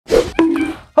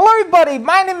everybody,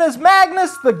 my name is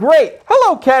Magnus the Great.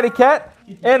 Hello, Catty Cat,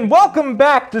 and welcome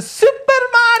back to Super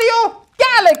Mario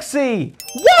Galaxy.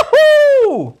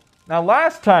 Woohoo! Now,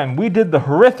 last time we did the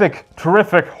horrific,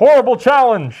 terrific, horrible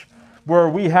challenge where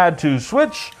we had to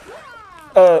switch.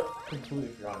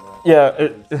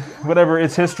 Whatever,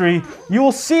 it's history. You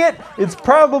will see it. It's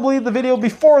probably the video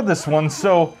before this one,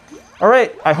 so.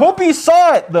 Alright, I hope you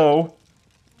saw it though.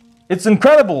 It's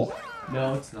incredible.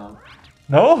 No, it's not.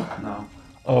 No? No.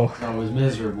 Oh. No, it was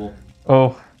miserable.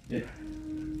 Oh.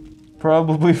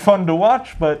 Probably fun to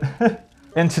watch, but.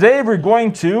 And today we're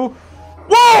going to.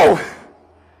 Whoa!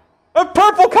 A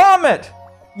purple comet!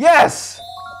 Yes!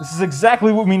 This is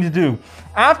exactly what we need to do.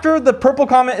 After the purple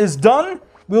comet is done,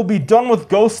 we'll be done with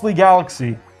Ghostly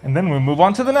Galaxy. And then we'll move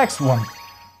on to the next one.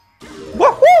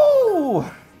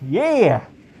 Woohoo! Yeah!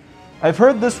 I've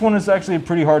heard this one is actually a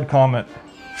pretty hard comet.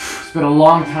 It's been a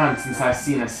long time since I've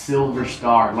seen a silver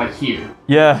star, like here.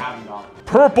 Yeah.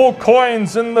 Purple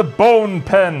coins in the bone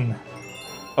pen.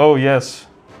 Oh, yes.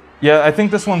 Yeah, I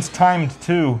think this one's timed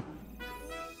too.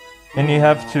 And you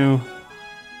have to...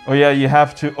 Oh yeah, you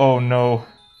have to... Oh no.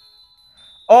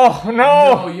 Oh no!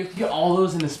 No, you have to get all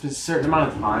those in a certain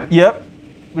amount of time. Yep.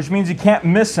 Which means you can't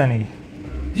miss any.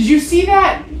 Did you see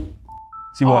that?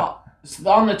 See what? So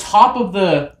on the top of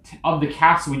the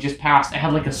castle we just passed, it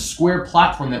had like a square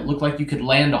platform that looked like you could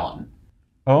land on.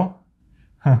 Oh?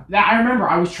 Huh. That I remember.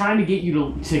 I was trying to get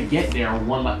you to get there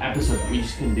one episode, but we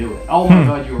just couldn't do it. Oh my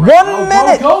god, you were right. 1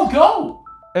 minute! Go!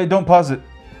 Hey, don't pause it.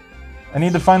 I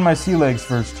need to find my sea legs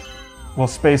first. Well,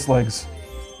 space legs.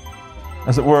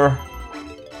 As it were.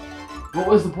 What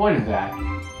was the point of that?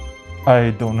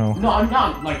 I don't know. No, I'm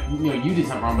not, like, you did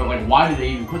something wrong, but, like, why did they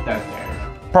even put that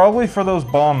there? Probably for those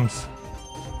bombs.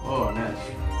 Oh,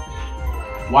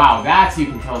 nice. Wow, that's you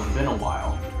can tell it's been a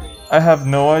while. I have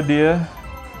no idea.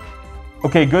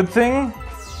 Okay, good thing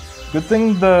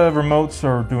the remotes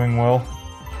are doing well.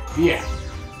 Yeah.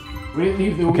 We didn't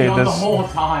leave the wheel the whole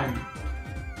time.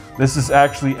 This is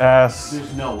actually ass.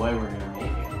 There's no way we're gonna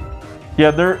make it.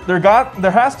 Yeah,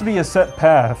 there has to be a set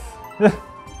path.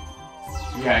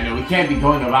 Yeah, no, we can't be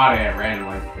going about it at random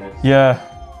like this. Yeah.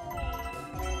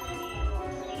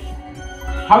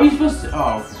 How are you supposed to...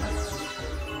 Oh, okay.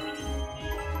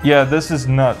 Yeah, this is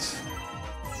nuts.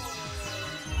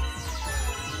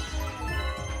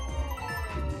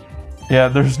 Yeah,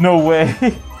 there's no way.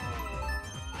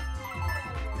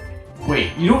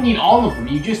 Wait, you don't need all of them.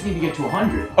 You just need to get to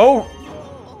 100. Oh!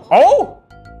 Oh!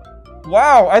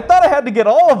 Wow, I thought I had to get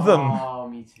all of them. Oh,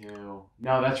 me too.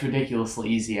 No, that's ridiculously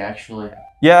easy, actually.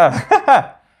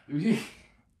 Yeah.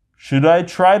 Should I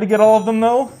try to get all of them,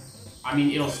 though? I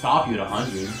mean, it'll stop you at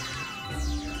 100.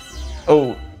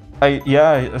 Oh,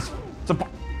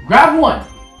 Grab one!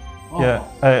 Oh. Yeah,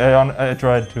 I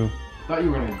tried to. I thought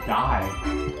you were gonna die.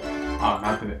 Oh,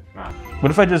 not that not.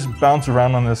 What if I just bounce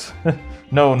around on this?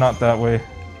 No, not that way.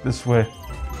 This way.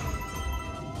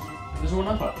 There's one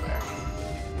up there.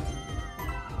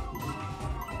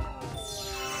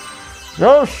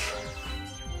 Yes!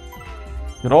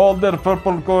 Get all the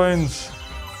purple coins.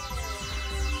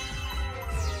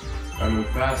 I move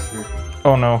faster.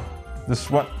 Oh no. This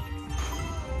one.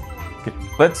 Okay,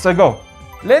 let's go.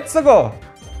 Let's go.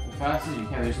 As fast as you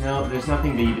can. There's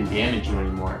nothing to even damage you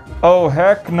anymore. Oh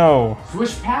heck no.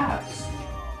 Switch paths.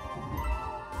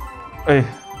 Hey.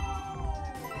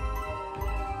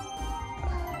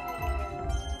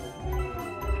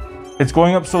 It's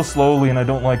going up so slowly and I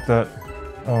don't like that.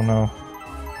 Oh no.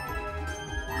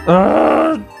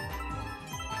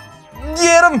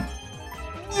 Get him!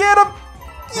 Get him!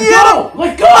 Get him!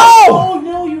 Let go! No! Oh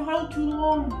no, you held too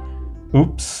long.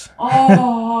 Oops.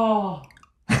 Oh.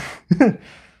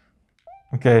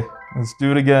 Okay, let's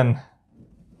do it again.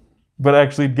 But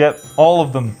actually get all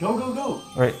of them. Go, go, go.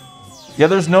 Right. Yeah,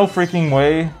 there's no freaking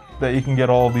way that you can get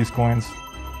all of these coins.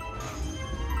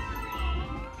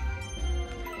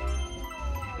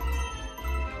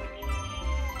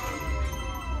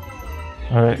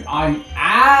 Alright. I'm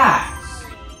ass.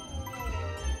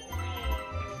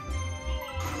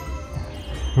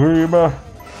 Reba.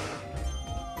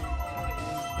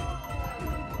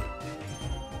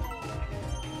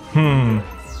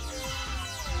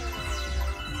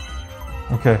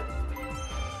 Okay.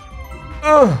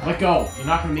 Let go. You're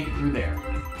not gonna make it through there.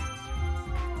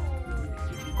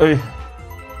 Hey.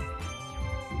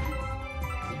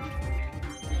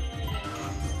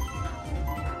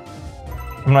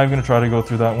 I'm not even gonna try to go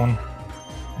through that one.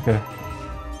 Okay.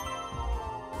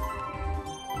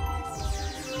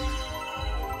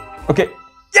 Okay.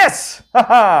 Yes!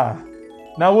 Haha!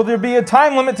 Now will there be a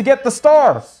time limit to get the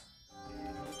star?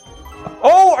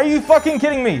 Oh, are you fucking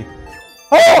kidding me?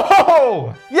 Oh!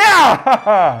 Whoa!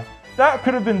 Yeah! That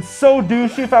could have been so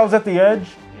douchey if I was at the edge.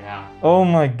 Yeah. Oh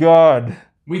my god.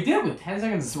 We did it with 10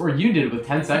 seconds, or you did it with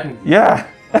 10 seconds. Yeah.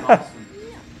 That's awesome.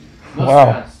 No Wow.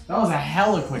 stress. That was a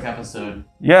hella quick episode.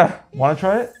 Yeah. Want to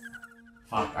try it?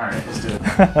 Fuck. Alright, let's do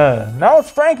it. Now it's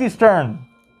Frankie's turn.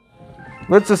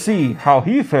 Let's just see how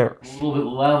he fares.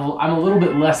 I'm a little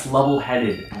bit less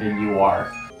level-headed than you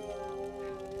are.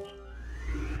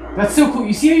 That's so cool.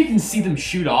 You see how you can see them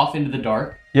shoot off into the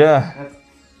dark? Yeah. That's...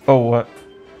 Oh, what?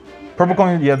 Purple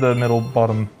coin, yeah, the middle,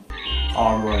 bottom. Oh,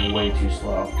 I'm going way too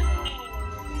slow.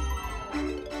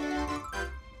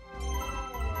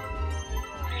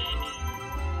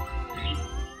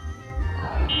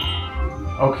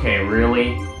 Okay,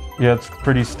 really? Yeah, it's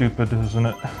pretty stupid, isn't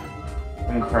it?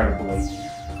 Incredibly.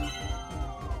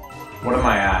 What am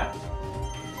I at?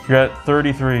 You're at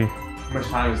 33. How much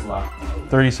time is left?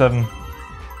 37.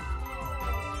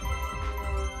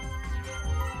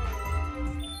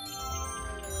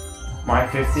 My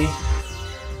 50?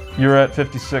 You're at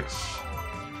 56.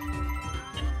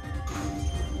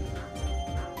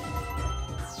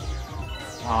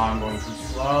 Oh, I'm going too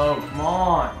slow. Come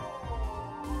on.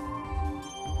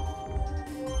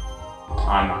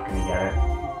 I'm not gonna get it.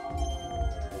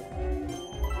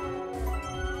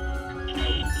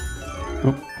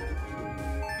 Oop.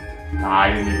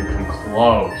 I didn't even come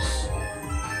close.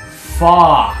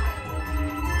 Fuck.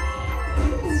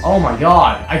 Oh my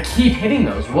god. I keep hitting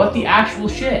those. What the actual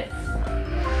shit?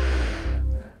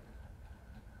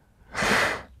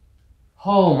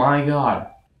 Oh my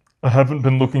god. I haven't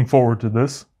been looking forward to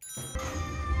this.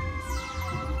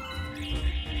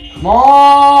 Come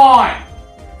on!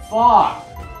 Fuck.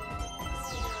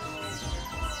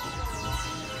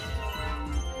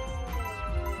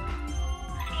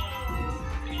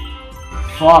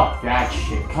 Fuck that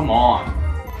shit. Come on.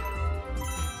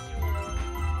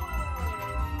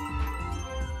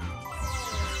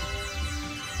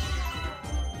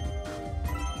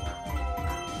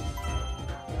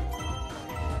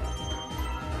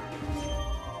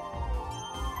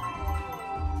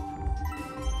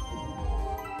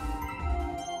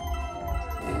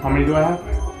 How many do I have?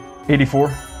 84.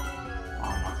 Oh,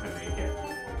 I'm not gonna make it.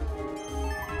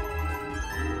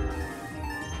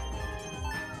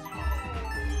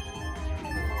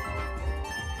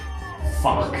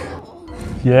 Fuck.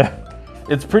 Yeah.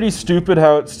 It's pretty stupid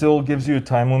how it still gives you a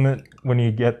time limit when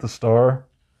you get the star.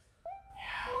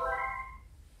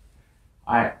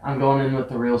 I'm going in with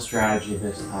the real strategy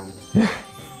this time.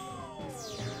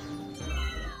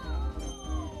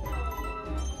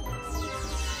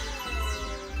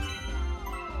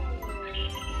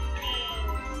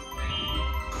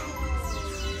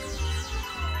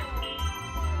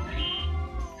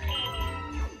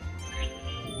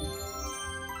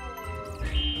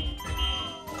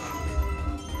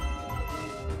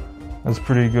 That's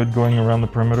pretty good going around the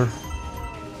perimeter.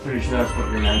 Pretty sure that's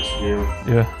what you're meant to do.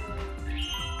 Yeah.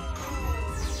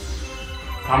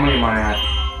 How many am I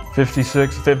at?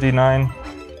 56, 59.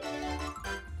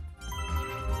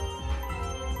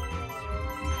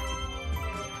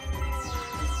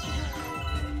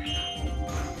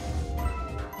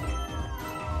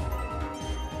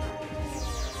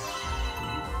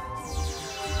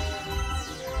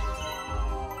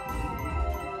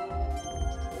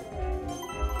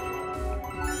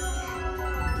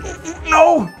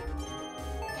 No!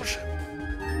 Push it.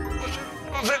 Push it.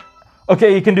 Push it.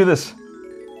 Okay, you can do this.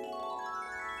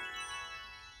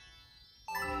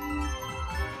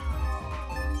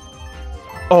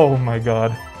 Oh my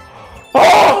god.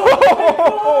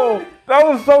 Oh! That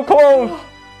was so close!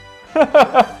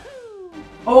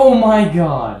 Oh my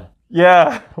god.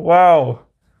 Yeah, wow.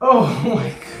 Oh my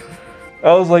god.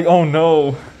 I was like, oh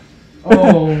no.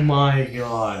 Oh my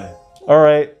god.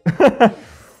 Alright.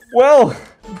 Well,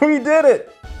 we did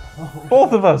it!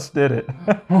 Both of us did it.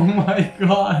 Oh my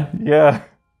god. Yeah.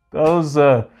 That was,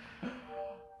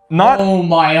 not... Oh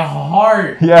my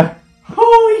heart. Yeah.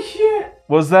 Holy shit.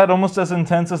 Was that almost as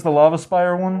intense as the Lava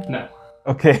Spire one? No.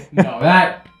 Okay. No,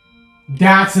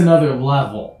 that's another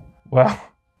level. Wow.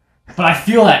 But I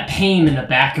feel that pain in the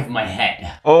back of my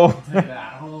head. Oh. Look at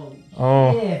that. Holy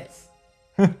Oh. shit.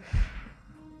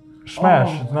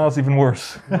 Smash. Oh. Now it's even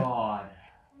worse. God.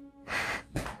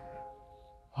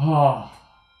 Oh.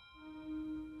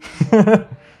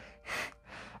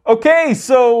 Okay,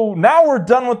 so now we're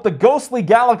done with the Ghostly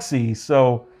Galaxy.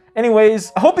 So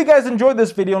anyways, I hope you guys enjoyed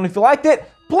this video, and if you liked it,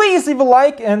 please leave a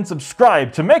like and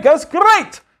subscribe to make us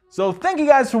great! So thank you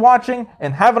guys for watching,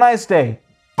 and have a nice day.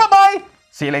 Bye-bye!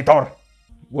 See you later!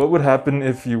 What would happen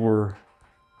if you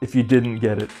didn't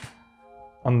get it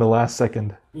on the last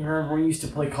second? You remember when we used to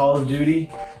play Call of Duty?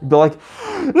 You'd be like,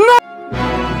 no!